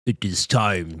It is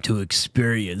time to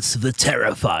experience the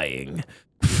terrifying,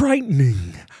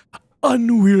 frightening,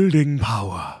 unwielding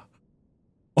power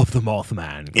of the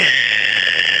Mothman.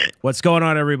 What's going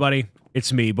on, everybody?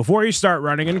 It's me. Before you start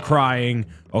running and crying,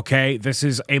 okay, this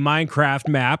is a Minecraft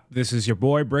map. This is your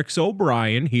boy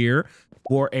BricksOBrian here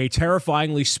for a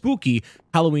terrifyingly spooky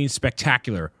Halloween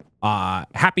spectacular.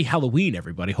 Happy Halloween,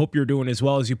 everybody. Hope you're doing as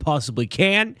well as you possibly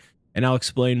can. And I'll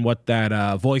explain what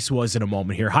that voice was in a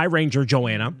moment here. Hi, Ranger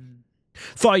Joanna.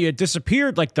 Thought you had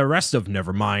disappeared like the rest of...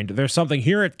 Never mind. There's something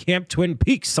here at Camp Twin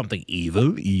Peaks. Something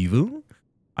evil.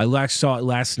 I last saw it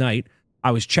last night.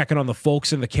 I was checking on the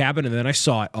folks in the cabin, and then I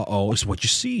saw it. Uh-oh, it's what you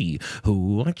see.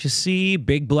 What you see?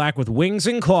 Big black with wings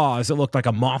and claws. It looked like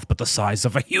a moth, but the size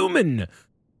of a human.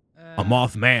 A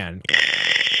Mothman.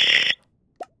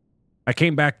 I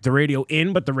came back, the radio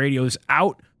in, but the radio's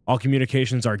out. All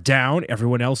communications are down.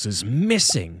 Everyone else is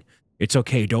missing. It's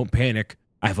okay. Don't panic.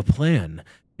 I have a plan.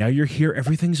 Now you're here.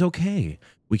 Everything's okay.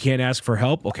 We can't ask for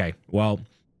help. Okay. Well,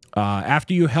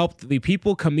 after you helped the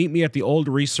people, come meet me at the old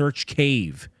research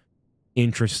cave.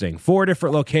 Interesting. 4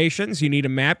 different locations. You need a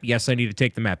map? Yes, I need to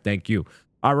take the map. Thank you.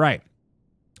 All right.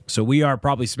 So we are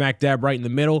probably smack dab right in the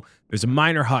middle. There's a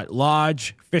miner hut,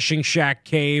 lodge, fishing shack,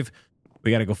 cave. We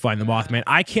got to go find the Mothman.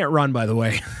 I can't run, by the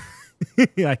way.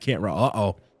 I can't run.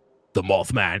 Uh-oh. The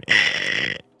Mothman.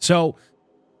 So,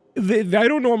 I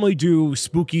don't normally do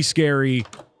spooky, scary,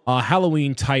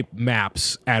 Halloween-type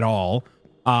maps at all.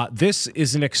 This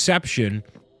is an exception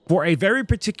for a very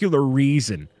particular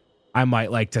reason, I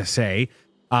might like to say.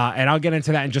 And I'll get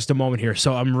into that in just a moment here.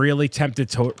 So, I'm really tempted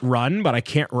to run, but I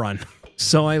can't run.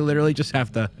 So, I literally just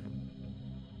have to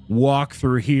walk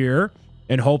through here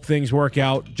and hope things work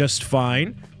out just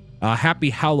fine. Happy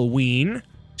Halloween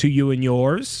to you and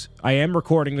yours. I am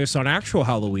recording this on actual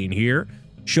Halloween here.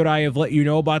 Should I have let you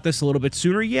know about this a little bit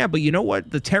sooner? Yeah, but you know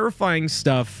what? The terrifying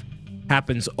stuff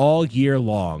happens all year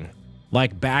long.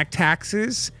 Like back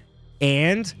taxes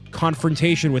and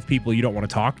confrontation with people you don't want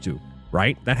to talk to,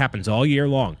 right? That happens all year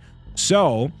long.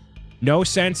 So, no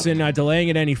sense in delaying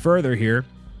it any further here.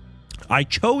 I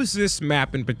chose this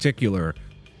map in particular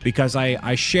because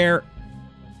I share...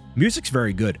 Music's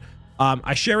very good.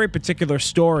 I share a particular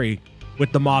story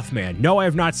with the Mothman. No, I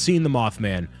have not seen the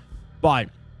Mothman, but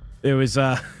it was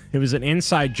an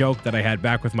inside joke that I had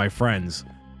back with my friends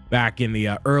back in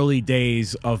the early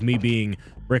days of me being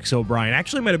BricksOBrian.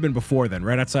 Actually, might have been before then,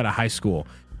 right outside of high school.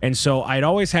 And so I'd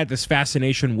always had this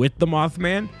fascination with the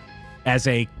Mothman as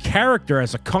a character,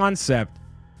 as a concept,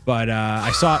 but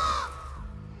I saw it...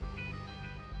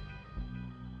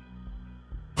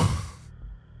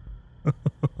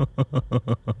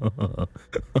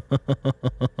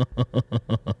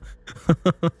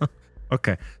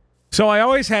 Okay, so I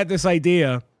always had this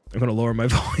idea. I'm gonna lower my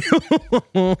volume.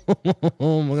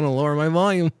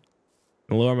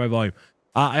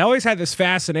 I always had this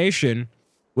fascination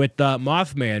with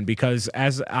Mothman because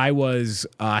as I was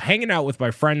hanging out with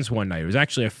my friends one night, it was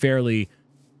actually a fairly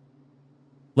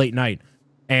late night,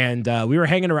 and we were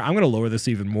hanging around. I'm gonna lower this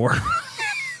even more.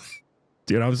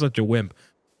 Dude, I'm such a wimp.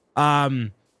 I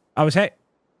was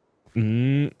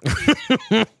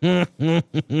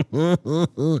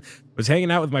was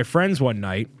hanging out with my friends one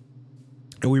night,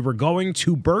 and we were going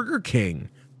to Burger King,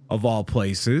 of all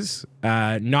places.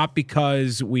 Not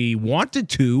because we wanted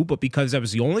to, but because that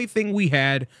was the only thing we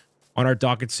had on our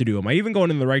dockets to do. Am I even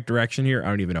going in the right direction here? I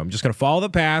don't even know. I'm just going to follow the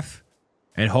path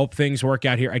and hope things work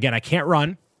out here. Again, I can't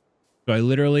run, so I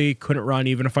literally couldn't run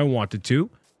even if I wanted to.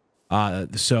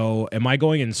 So am I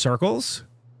going in circles?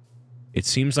 It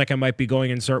seems like I might be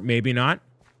going in circles. Maybe not.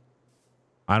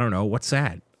 I don't know. What's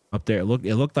that up there? It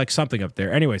looked like something up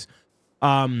there. Anyways,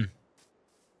 am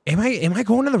I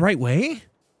going in the right way?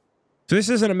 So this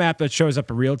isn't a map that shows up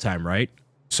in real time, right?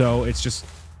 So it's just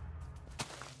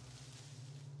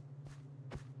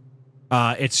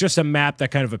a map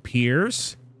that kind of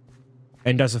appears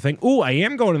and does a thing. Ooh, I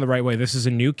am going in the right way. This is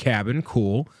a new cabin.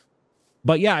 Cool.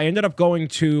 But yeah, I ended up going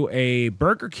to a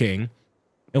Burger King,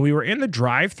 and we were in the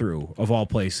drive-thru of all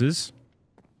places.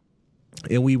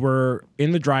 And we were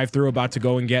in the drive-thru about to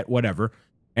go and get whatever.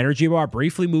 Energy bar,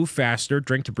 briefly move faster.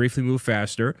 Drink to briefly move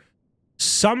faster.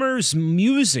 Summer's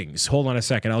musings. Hold on a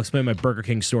second. I'll explain my Burger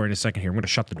King story in a second here. I'm going to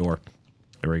shut the door.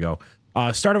 There we go.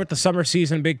 Started with the summer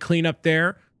season. Big cleanup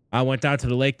there. I went down to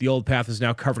the lake. The old path is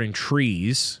now covered in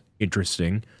trees.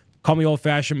 Interesting. Call me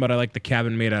old-fashioned, but I like the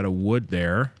cabin made out of wood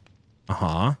there.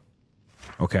 Uh-huh.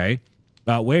 Okay.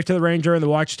 Wave to the ranger in the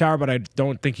watchtower, but I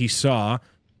don't think he saw.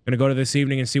 Gonna go to this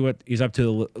evening and see what he's up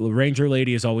to. The ranger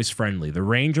lady is always friendly. The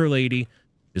ranger lady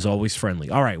is always friendly.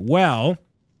 All right, well,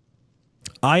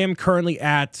 I am currently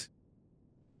at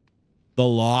the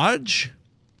lodge.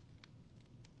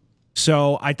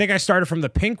 So I think I started from the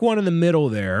pink one in the middle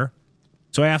there.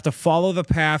 So I have to follow the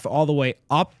path all the way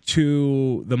up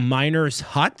to the miner's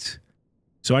hut.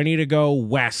 So I need to go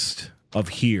west of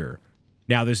here.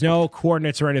 Now, there's no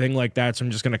coordinates or anything like that, so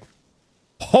I'm just going to...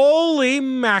 Holy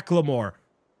Macklemore!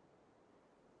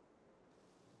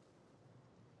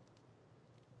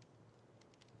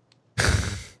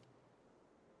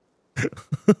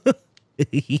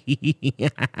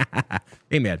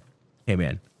 Hey, man. Hey,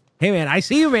 man. Hey, man, I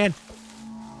see you, man.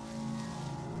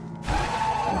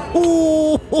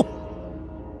 Ooh!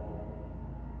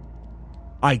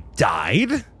 I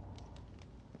died?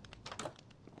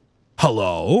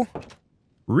 Hello?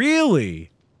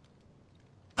 Really?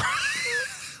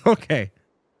 Okay.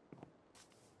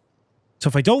 So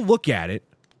if I don't look at it,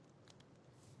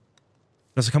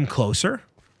 does it come closer?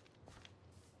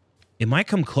 It might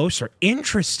come closer.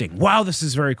 Interesting. Wow, this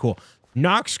is very cool.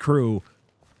 Nox Crew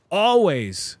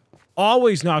always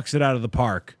knocks it out of the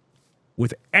park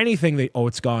with anything they... Oh,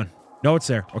 it's gone. No, it's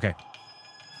there. Okay.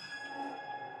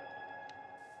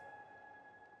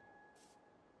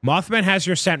 Mothman has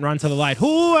your scent. Run to the light.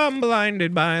 Ooh, I'm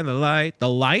blinded by the light. The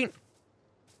light?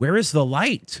 Where is the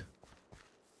light?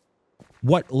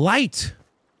 What light?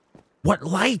 What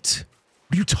light?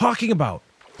 What are you talking about?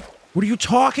 What are you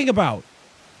talking about?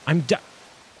 I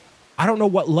don't know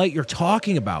what light you're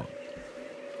talking about.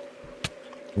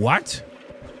 What?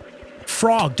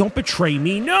 Frog, don't betray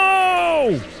me.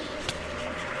 No!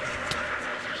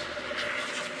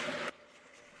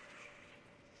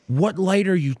 What light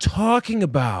are you talking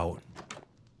about?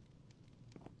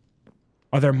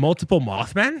 Are there multiple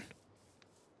Mothmen?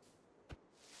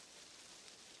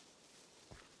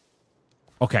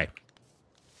 Okay.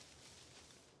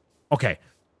 Okay.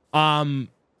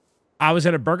 I was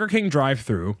at a Burger King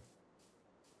drive-thru,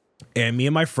 and me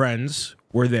and my friends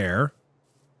were there,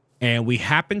 and we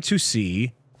happened to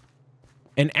see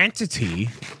an entity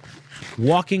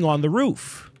walking on the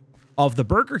roof of the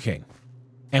Burger King.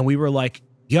 And we were like,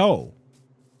 yo,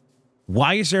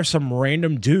 why is there some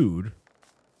random dude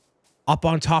up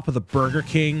on top of the Burger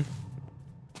King?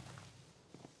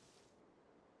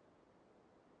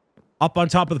 Up on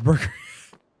top of the Burger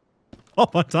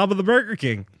up on top of the Burger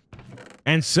King.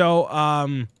 And so,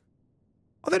 oh,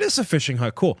 that is a fishing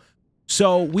hut. Cool.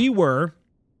 So we were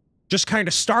just kind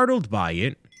of startled by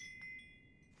it.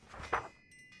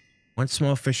 One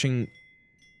small fishing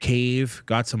cave.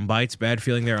 Got some bites. Bad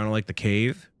feeling there. I don't like the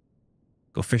cave.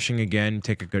 Go fishing again.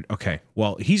 Take a good... Okay.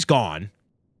 Well, he's gone.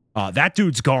 That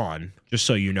dude's gone, just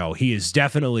so you know. He is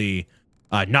definitely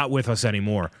not with us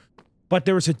anymore. But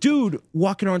there was a dude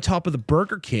walking on top of the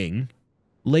Burger King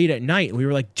late at night. And we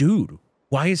were like, dude,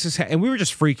 why is this... And we were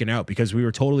just freaking out because we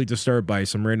were totally disturbed by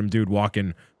some random dude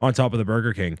walking on top of the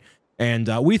Burger King. And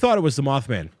we thought it was the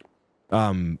Mothman.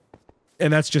 And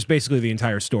that's just basically the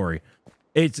entire story.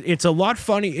 It's a lot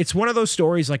funny. It's one of those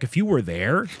stories, like, if you were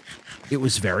there, it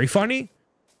was very funny.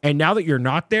 And now that you're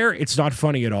not there, it's not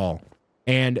funny at all.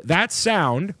 And that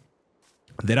sound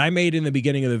that I made in the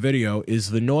beginning of the video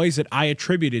is the noise that I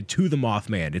attributed to the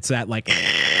Mothman. It's that, like,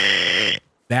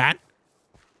 that.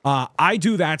 I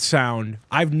do that sound.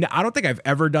 I don't think I've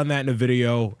ever done that in a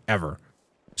video, ever.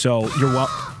 So, you're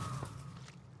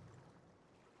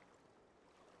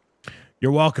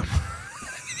welcome.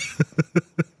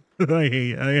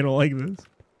 I don't like this.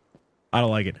 I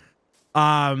don't like it.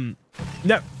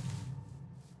 No.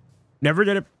 Never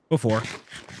did it before.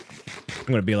 I'm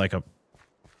going to be like a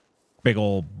big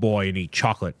old boy and eat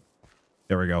chocolate.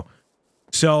 There we go.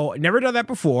 So, never done that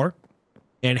before.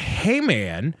 And hey,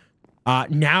 man,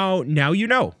 now you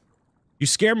know. You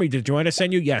scared me. Did Joanna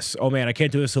send you? Yes. Oh, man, I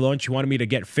can't do this alone. She wanted me to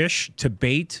get fish to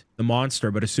bait the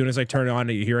monster, but as soon as I turn it on,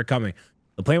 you hear it coming.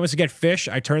 The plan was to get fish.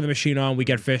 I turn the machine on. We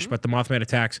get fish, but the Mothman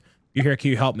attacks. You hear,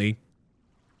 can you help me?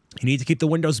 You need to keep the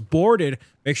windows boarded.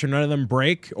 Make sure none of them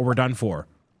break or we're done for.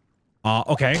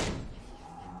 Okay. So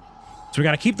we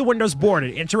got to keep the windows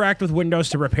boarded. Interact with windows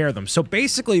to repair them. So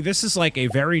basically, this is like a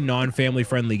very non-family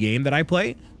friendly game that I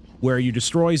play where you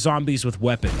destroy zombies with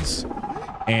weapons.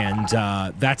 And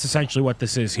that's essentially what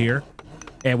this is here.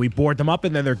 And we board them up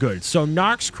and then they're good. So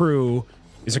Nox Crew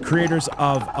is the creators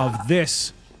of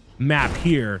this map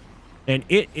here, and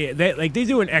they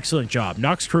do an excellent job.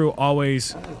 Nox Crew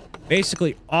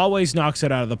basically always knocks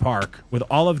it out of the park with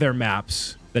all of their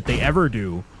maps that they ever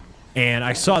do. And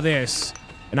I saw this,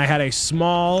 and I had a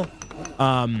small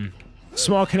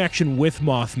connection with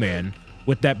Mothman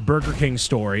with that Burger King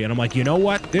story, and I'm like, you know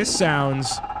what? This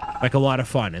sounds like a lot of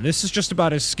fun, and this is just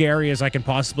about as scary as I can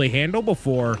possibly handle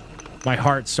before my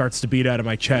heart starts to beat out of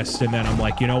my chest, and then I'm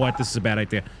like, you know what? This is a bad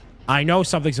idea. I know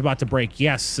something's about to break.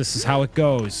 Yes, this is how it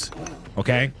goes.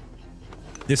 Okay?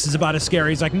 This is about as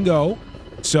scary as I can go.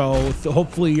 So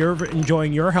hopefully you're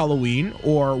enjoying your Halloween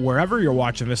or wherever you're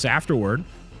watching this afterward.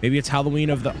 Maybe it's Halloween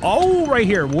of the... Oh, right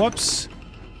here. Whoops.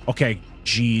 Okay.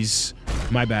 Jeez.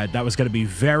 My bad. That was going to be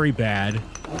very bad.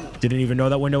 Didn't even know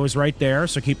that window was right there.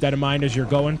 So keep that in mind as you're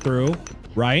going through.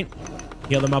 Right?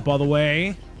 Heal them up all the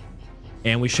way.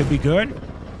 And we should be good.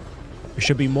 We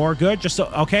should be more good. Just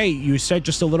okay, you said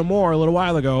just a little more a little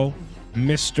while ago.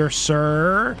 Mr.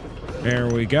 Sir. There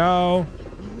we go.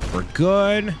 We're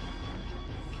good.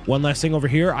 One last thing over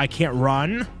here. I can't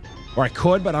run. Or I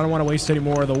could, but I don't want to waste any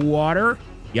more of the water.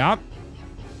 Yup.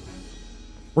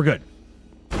 We're good.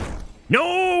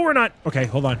 No, we're not. Okay,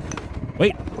 hold on.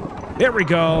 Wait. There we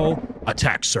go.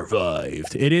 Attack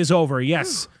survived. It is over.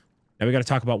 Yes. Now we got to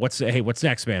talk about what's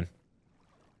next, man?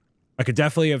 I could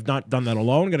definitely have not done that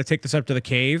alone. Got to take this up to the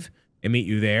cave and meet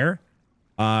you there.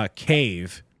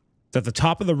 Cave. It's at the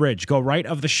top of the ridge. Go right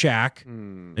of the shack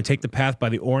and take the path by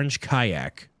the orange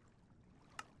kayak.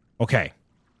 Okay.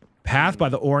 Path by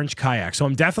the orange kayak. So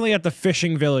I'm definitely at the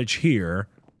fishing village here.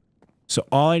 So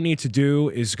all I need to do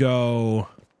is go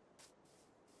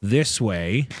this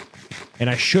way. And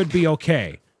I should be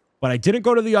okay. But I didn't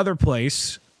go to the other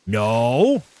place.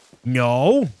 No.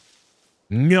 No.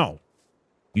 No.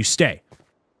 You stay.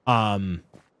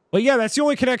 But yeah, that's the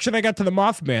only connection I got to the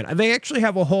Mothman. They actually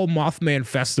have a whole Mothman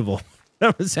festival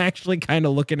I was actually kind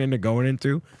of looking into going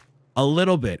into a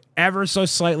little bit, ever so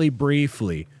slightly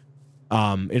briefly.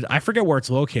 I forget where it's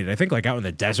located. I think like out in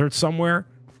the desert somewhere.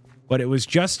 But it was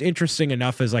just interesting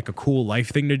enough as like a cool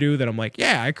life thing to do that I'm like,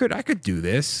 yeah, I could do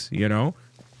this, you know?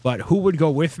 But who would go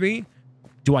with me?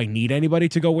 Do I need anybody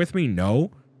to go with me?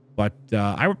 No. But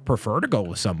I would prefer to go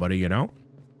with somebody, you know?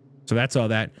 So that's all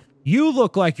that. You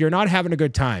look like you're not having a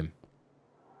good time.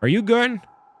 Are you good?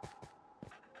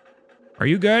 Are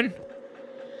you good?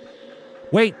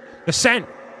 Wait, the scent.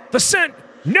 The scent.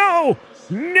 No.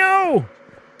 No.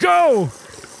 Go.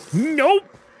 Nope.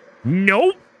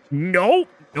 Nope. Nope.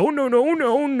 No, no, no,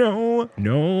 no, no.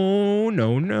 No,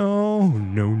 no, no.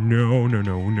 No, no, no,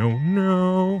 no, no,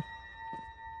 no.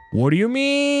 What do you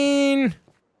mean?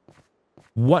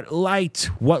 What light?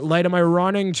 What light am I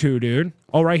running to, dude?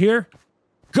 Oh, right here?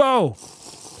 Go!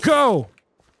 Go!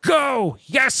 Go!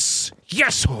 Yes!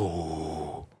 Yes!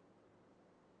 Oh,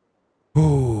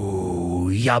 oh,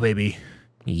 yeah, baby.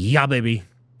 Yeah, baby.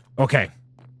 Okay.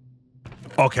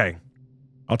 Okay.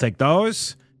 I'll take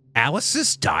those.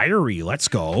 Alice's diary. Let's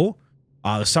go.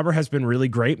 The summer has been really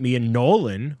great. Me and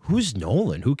Nolan. Who's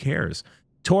Nolan? Who cares?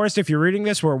 Tourist, if you're reading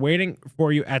this, we're waiting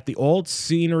for you at the old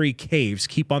scenery caves.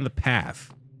 Keep on the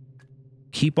path.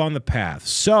 Keep on the path.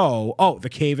 So, oh, the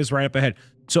cave is right up ahead.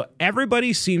 So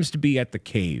everybody seems to be at the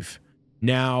cave.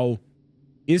 Now,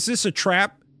 is this a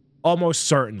trap? Almost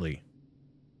certainly.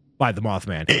 By the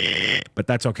Mothman. But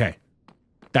that's okay.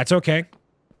 That's okay.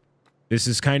 This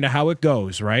is kind of how it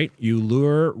goes, right? You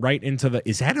lure right into the...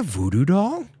 Is that a voodoo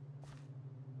doll?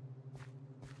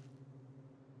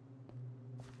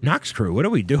 Nox Crew, what are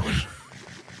we doing?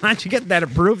 How'd you get that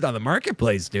approved on the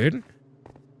marketplace, dude?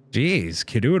 Jeez,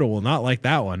 Kidoodle will not like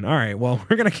that one. All right, well,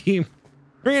 we're gonna keep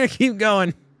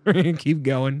going. We're gonna keep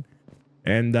going,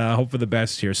 and hope for the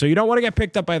best here. So you don't want to get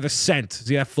picked up by the scent.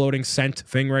 See that floating scent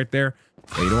thing right there?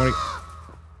 Yeah, you don't want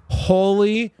to.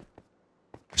 Holy,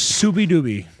 Subi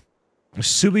Dooby,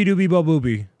 Subi Dooby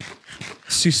Bobooby,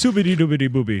 si Subidi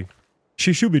Doobity Booby,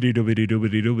 she Shubidi Doobity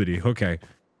Doobity Doobity. Okay,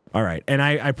 all right, and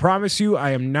I promise you,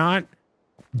 I am not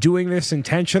doing this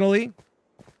intentionally.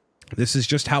 This is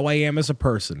just how I am as a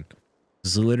person.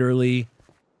 This is literally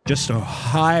just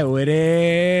how it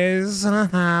is.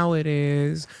 How it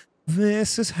is.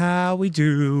 This is how we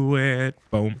do it.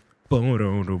 Boom. Boom.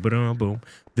 Boom. Boom. Boom. Boom.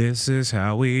 This is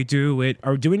how we do it.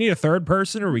 Or do we need a third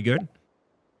person? Are we good?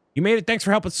 You made it. Thanks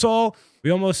for helping, Soul.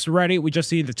 We almost ready. We just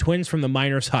need the twins from the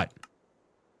miner's hut.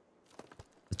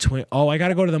 The twin. Oh, I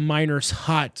gotta go to the miner's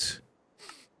hut.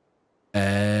 Oh,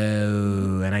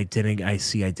 and I didn't go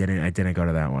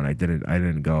to that one. I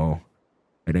didn't go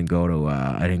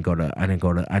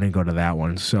to that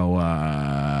one. So,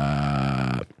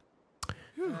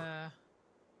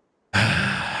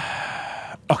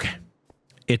 okay.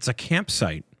 It's a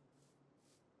campsite.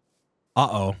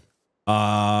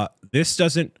 This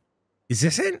doesn't, is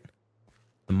this it?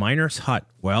 The miner's hut.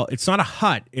 Well, it's not a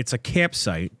hut. It's a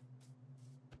campsite.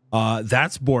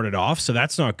 That's boarded off, so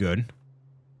that's not good.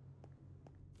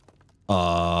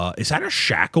 Is that a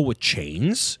shackle with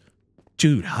chains?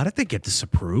 Dude, how did they get this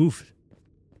approved?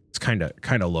 It's kind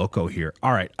of loco here.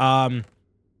 All right.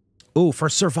 Oh, for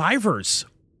survivors.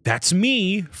 That's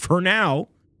me for now,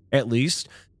 at least.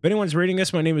 If anyone's reading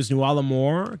this, my name is Nuala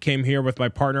Moore. Came here with my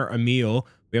partner, Emil.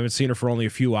 We haven't seen her for only a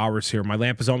few hours here. My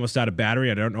lamp is almost out of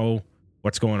battery. I don't know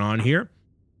what's going on here.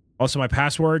 Also, my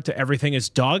password to everything is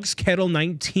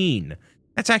dogskettle19.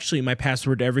 That's actually my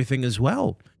password to everything as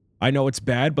well. I know it's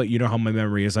bad, but you know how my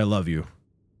memory is. I love you.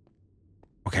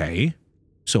 Okay.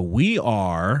 So we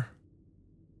are...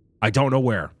 I don't know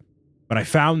where, but I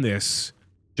found this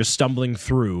just stumbling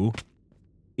through.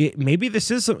 Maybe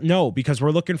this is... No, because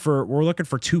we're looking for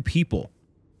 2 people.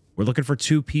 We're looking for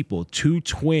 2 people. 2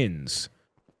 twins.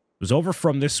 It was over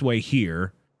from this way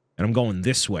here, and I'm going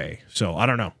this way. So, I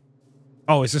don't know.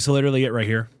 Oh, is this literally it right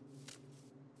here?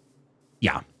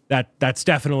 Yeah, that's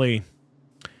definitely...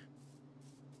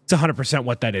 It's 100%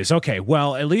 what that is. Okay,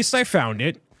 well, at least I found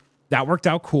it. That worked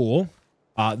out cool.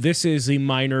 This is the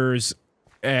miners'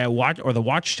 the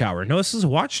watchtower. No, this is a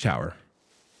watchtower.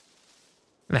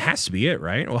 That has to be it,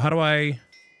 right? Well, how do I...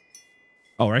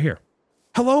 Oh, right here.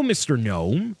 Hello, Mr.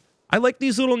 Gnome. I like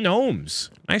these little gnomes.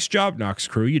 Nice job, Nox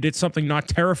crew. You did something not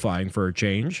terrifying for a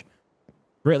change.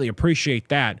 Greatly appreciate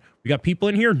that. We got people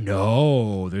in here?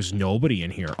 No, there's nobody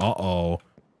in here. Uh-oh.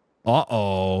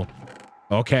 Uh-oh.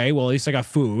 Okay, well, at least I got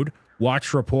food.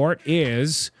 Watch report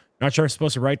is... Not sure I'm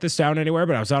supposed to write this down anywhere,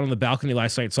 but I was out on the balcony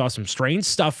last night and saw some strange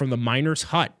stuff from the miner's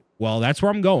hut. Well, that's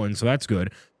where I'm going, so that's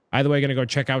good. Either way, gonna go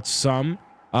check out some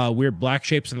weird black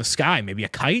shapes in the sky. Maybe a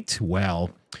kite?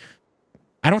 Well...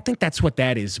 I don't think that's what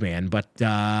that is, man, but take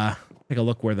a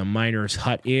look where the miner's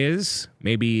hut is.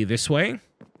 Maybe this way?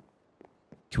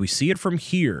 Can we see it from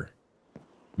here?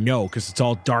 No, because it's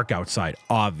all dark outside,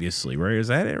 obviously. Right? Is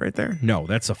that it right there? No,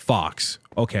 that's a fox.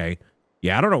 Okay.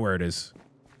 Yeah, I don't know where it is.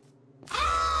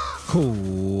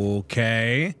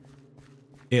 Okay.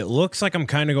 It looks like I'm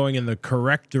kind of going in the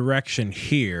correct direction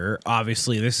here.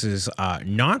 Obviously, this is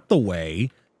not the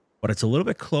way. But it's a little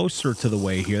bit closer to the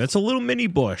way here. That's a little mini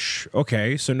bush.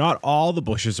 Okay, so not all the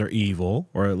bushes are evil,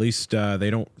 or at least they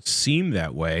don't seem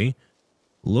that way.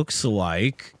 Looks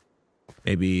like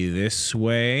maybe this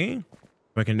way.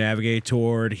 If I can navigate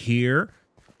toward here.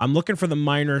 I'm looking for the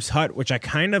miner's hut, which I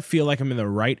kind of feel like I'm in the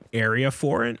right area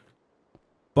for it.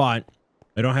 But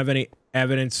I don't have any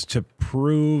evidence to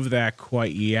prove that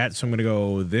quite yet, so I'm going to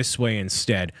go this way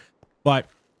instead. But,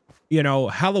 you know,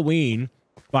 Halloween...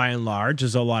 by and large,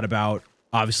 is a lot about,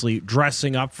 obviously,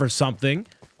 dressing up for something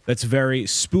that's very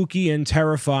spooky and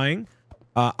terrifying.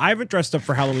 I haven't dressed up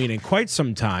for Halloween in quite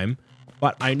some time,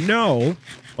 but I know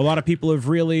a lot of people have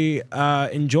really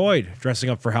enjoyed dressing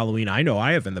up for Halloween. I know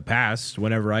I have in the past,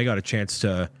 whenever I got a chance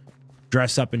to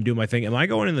dress up and do my thing. Am I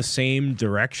going in the same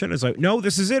direction? As no,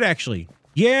 this is it, actually.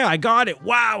 Yeah, I got it.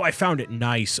 Wow, I found it.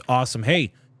 Nice. Awesome.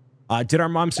 Hey, did our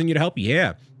mom send you to help?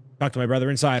 Yeah. Talk to my brother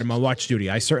inside. I'm on watch duty.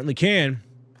 I certainly can.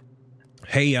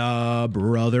 Hey,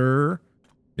 brother.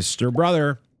 Mr.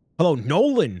 Brother. Hello,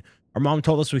 Nolan. Our mom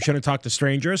told us we shouldn't talk to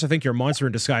strangers. I think you're a monster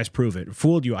in disguise. Prove it.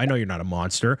 Fooled you. I know you're not a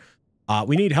monster.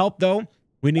 We need help, though.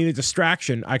 We need a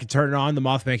distraction. I can turn it on. The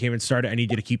Mothman came and started. I need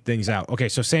you to keep things out. Okay,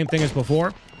 so same thing as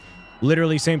before.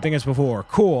 Literally same thing as before.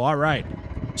 Cool. All right.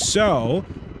 So,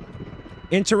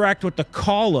 interact with the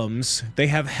columns. They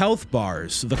have health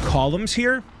bars. The columns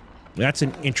here, that's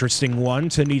an interesting one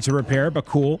to need to repair, but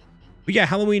cool. But yeah,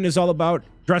 Halloween is all about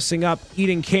dressing up,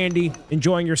 eating candy,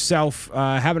 enjoying yourself,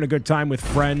 having a good time with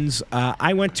friends.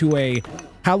 I went to a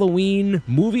Halloween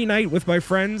movie night with my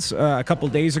friends a couple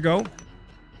days ago,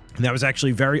 and that was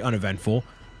actually very uneventful.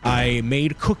 I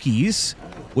made cookies,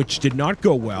 which did not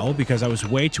go well because I was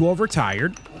way too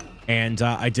overtired, and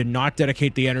I did not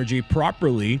dedicate the energy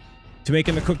properly to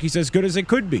making the cookies as good as it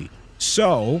could be.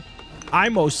 So, I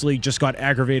mostly just got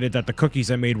aggravated that the cookies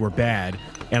I made were bad,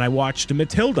 and I watched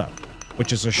Matilda,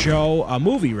 which is a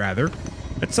movie rather.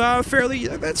 It's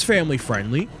that's family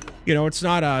friendly. You know, it's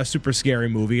not a super scary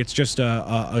movie. It's just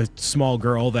a small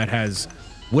girl that has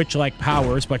witch-like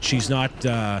powers, but she's not,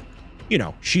 you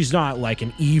know, she's not like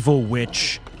an evil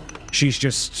witch. She's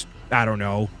just, I don't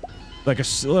know, like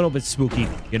a little bit spooky,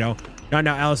 you know? No,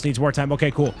 Alice needs more time.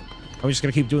 Okay, cool. I'm just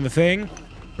gonna keep doing the thing.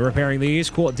 We're repairing these.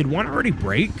 Cool. Did one already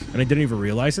break? And I didn't even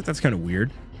realize it? That's kind of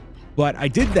weird. But I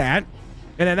did that.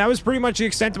 And then that was pretty much the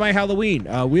extent of my Halloween.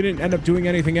 We didn't end up doing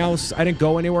anything else. I didn't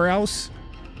go anywhere else.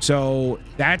 So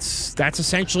that's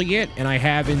essentially it. And I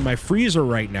have in my freezer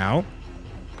right now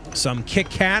some Kit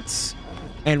Kats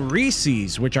and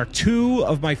Reese's, which are 2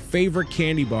 of my favorite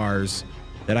candy bars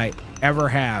that I ever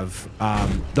have.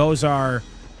 Those are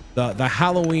the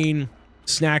Halloween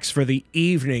snacks for the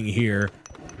evening here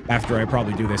after I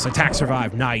probably do this. Attack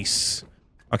survive. Nice.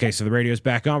 Okay, so the radio's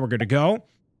back on. We're good to go.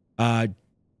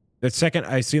 The second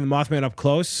I see the Mothman up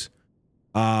close,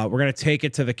 we're going to take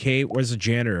it to the cave. Where's the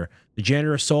janitor? The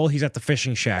janitor soul, he's at the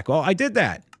fishing shack. Oh, I did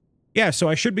that. Yeah, so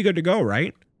I should be good to go,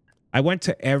 right? I went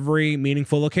to every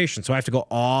meaningful location. So I have to go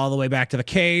all the way back to the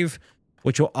cave,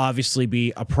 which will obviously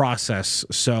be a process.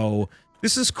 So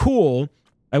this is cool.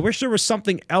 I wish there was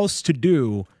something else to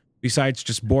do besides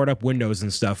just board up windows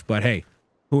and stuff. But hey,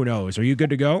 who knows? Are you good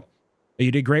to go?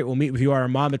 You did great. We'll meet with you, our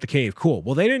mom, at the cave. Cool.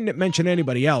 Well, they didn't mention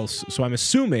anybody else, so I'm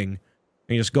assuming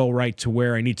I can just go right to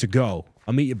where I need to go.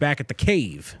 I'll meet you back at the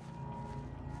cave.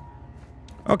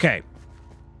 Okay.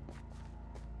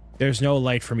 There's no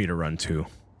light for me to run to.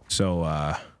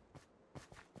 So,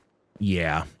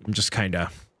 yeah. I'm just kind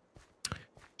of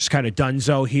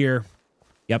donezo here.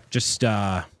 Yep, just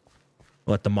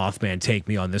let the Mothman take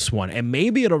me on this one. And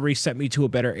maybe it'll reset me to a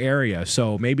better area.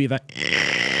 So maybe the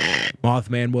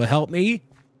Mothman will help me.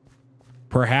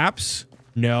 Perhaps.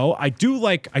 No, I do.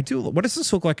 What does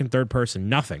this look like in third person?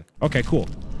 Nothing. Okay, cool.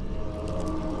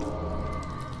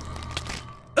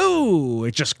 Ooh,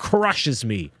 it just crushes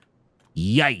me.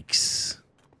 Yikes.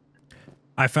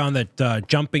 I found that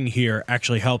jumping here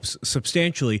actually helps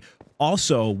substantially.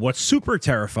 Also, what's super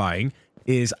terrifying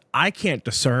is I can't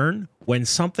discern when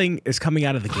something is coming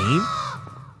out of the game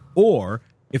or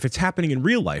if it's happening in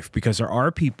real life, because there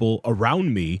are people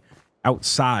around me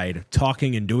outside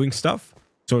talking and doing stuff.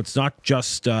 So it's not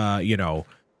just, you know,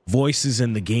 voices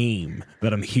in the game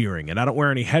that I'm hearing. And I don't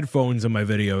wear any headphones in my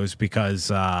videos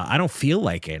because I don't feel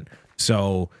like it.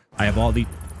 So I have all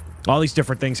these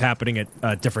different things happening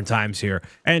at different times here.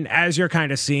 And as you're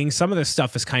kind of seeing, some of this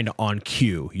stuff is kind of on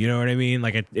cue. You know what I mean?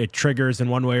 Like it triggers in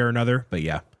one way or another. But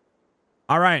yeah.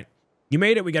 All right. You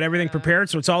made it. We got everything prepared.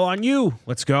 So it's all on you.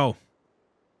 Let's go.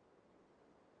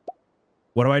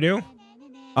 What do I do?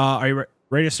 Are you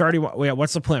ready to start? Yeah,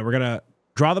 what's the plan? We're going to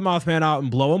draw the Mothman out and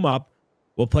blow him up.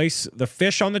 We'll place the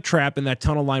fish on the trap in that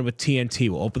tunnel line with TNT.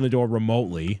 We'll open the door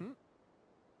remotely.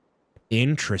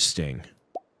 Interesting.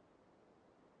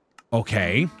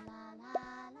 Okay.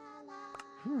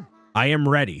 I am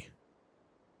ready.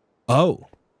 Oh.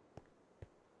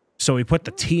 So we put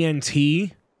the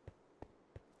TNT.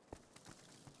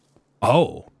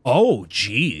 Oh. Oh,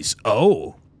 geez.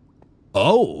 Oh.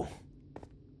 Oh.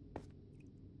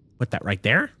 Put that right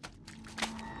there.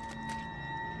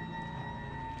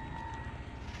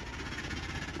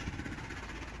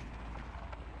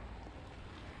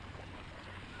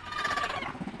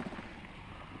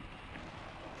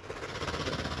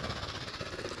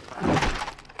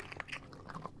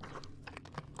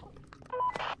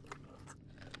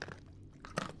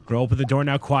 Gonna open the door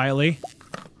now quietly.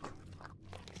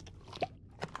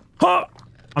 Huh!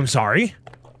 I'm sorry.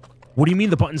 What do you mean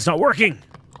the button's not working?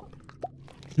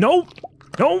 Nope.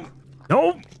 Nope.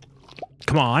 Nope.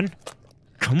 Come on.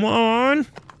 Come on.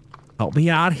 Help me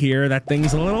out here. That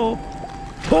thing's a little...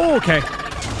 Oh, okay.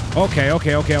 Okay,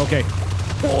 okay, okay, okay.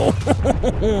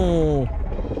 Oh.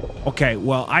 Okay,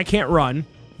 well, I can't run,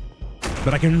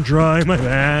 but I can try my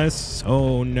best.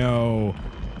 Oh, no.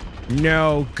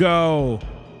 No, go.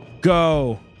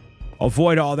 Go.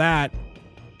 Avoid all that.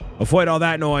 Avoid all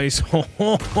that noise. No.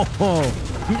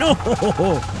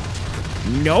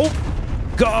 Nope.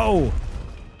 Go.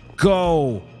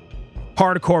 Go.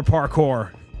 Hardcore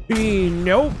parkour.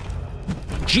 Nope.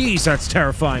 Jeez, that's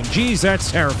terrifying. Jeez,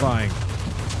 that's terrifying.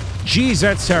 Jeez,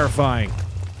 that's terrifying.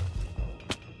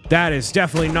 That is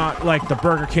definitely not like the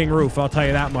Burger King roof, I'll tell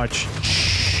you that much.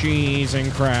 Cheese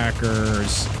and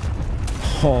crackers.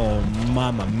 Oh,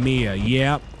 mamma mia.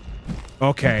 Yep.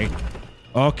 Okay.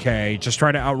 Okay. Just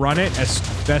try to outrun it as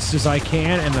best as I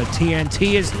can. And the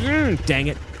TNT is... dang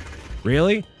it.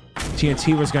 Really?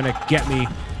 TNT was going to get me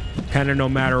kind of no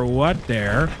matter what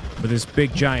there with his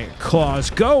big giant claws.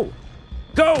 Go!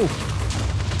 Go!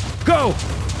 Go!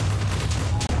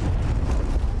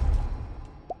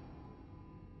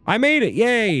 I made it.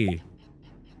 Yay!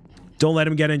 Don't let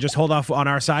him get in. Just hold off on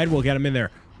our side. We'll get him in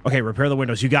there. Okay, repair the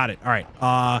windows. You got it. All right.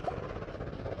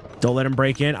 Don't let him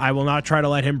break in. I will not try to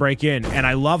let him break in. And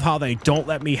I love how they don't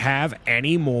let me have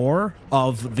any more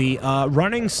of the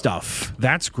running stuff.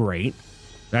 That's great.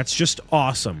 That's just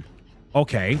awesome.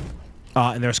 Okay.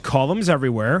 And there's columns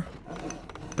everywhere.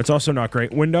 That's also not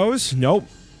great. Windows? Nope.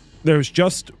 There's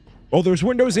just... Oh, there's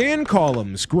windows and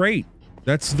columns. Great.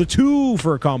 That's the 2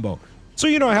 for a combo. So,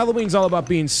 you know, Halloween's all about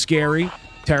being scary,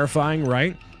 terrifying,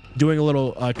 right? Doing a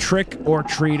little trick or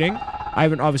treating. I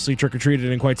haven't obviously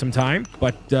trick-or-treated in quite some time,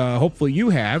 but hopefully you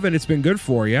have, and it's been good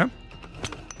for you.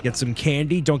 Get some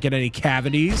candy. Don't get any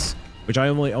cavities, which I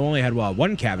only had, well,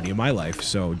 1 cavity in my life,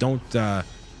 so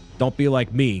don't be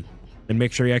like me. And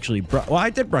make sure you actually... Well, I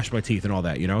did brush my teeth and all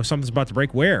that, you know? Something's about to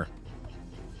break. Where?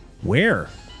 Where?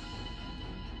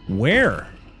 Where?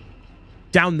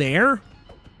 Down there?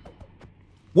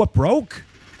 What broke?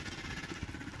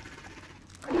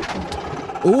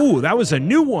 Ooh, that was a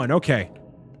new one. Okay.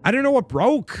 I don't know what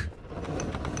broke.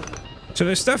 So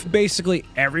there's stuff basically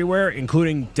everywhere,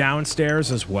 including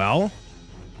downstairs as well.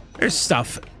 There's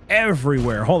stuff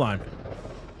everywhere. Hold on.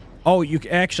 Oh, you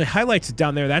actually highlights it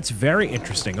down there. That's very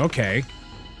interesting. Okay.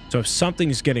 So if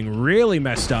something's getting really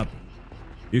messed up,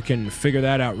 you can figure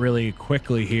that out really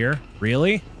quickly here.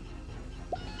 Really?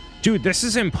 Dude, this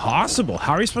is impossible.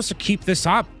 How are you supposed to keep this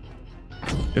up?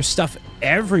 There's stuff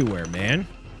everywhere, man.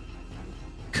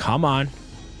 Come on.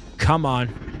 Come on.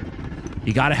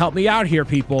 You gotta help me out here,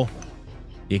 people.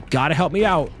 You gotta help me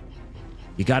out.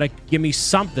 You gotta give me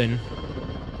something.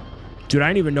 Dude, I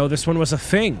didn't even know this one was a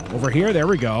thing. Over here, there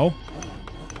we go.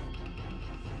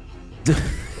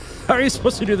 How are you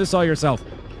supposed to do this all yourself?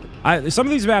 Some of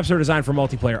these maps are designed for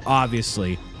multiplayer,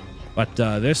 obviously. But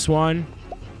this one,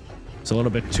 it's a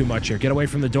little bit too much here. Get away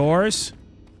from the doors.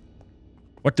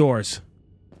 What doors?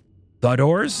 The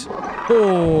doors?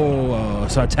 Oh,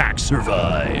 so attack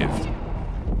survived.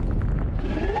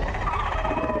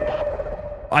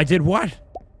 I did what?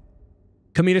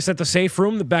 Kamita said the safe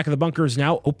room. The back of the bunker is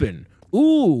now open.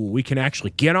 Ooh, we can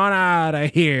actually get on out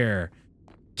of here.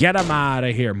 Get him out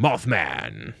of here,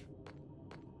 Mothman.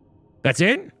 That's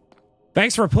it?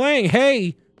 Thanks for playing.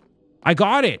 Hey, I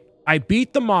got it. I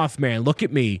beat the Mothman. Look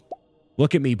at me.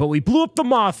 Look at me. But we blew up the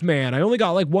Mothman. I only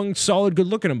got like one solid good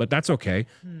look at him, but that's okay.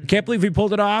 Can't believe we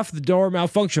pulled it off. The door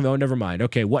malfunctioned, though. Never mind.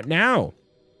 Okay, what now?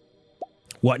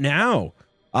 What now?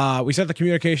 We set the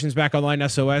communications back online.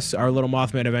 SOS. Our little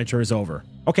Mothman adventure is over.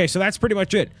 Okay, so that's pretty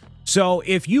much it. So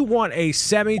if you want a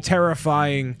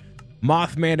semi-terrifying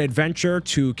Mothman adventure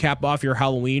to cap off your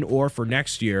Halloween or for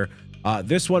next year,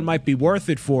 this one might be worth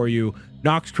it for you.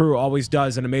 Nox Crew always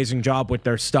does an amazing job with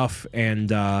their stuff, and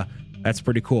that's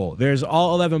pretty cool. There's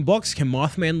all 11 books. Can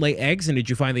Mothman lay eggs? And did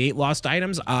you find the 8 lost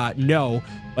items? No,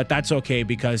 but that's okay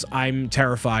because I'm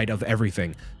terrified of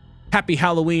everything. Happy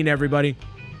Halloween, everybody.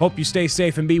 Hope you stay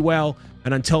safe and be well.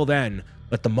 And until then,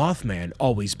 let the Mothman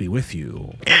always be with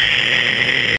you.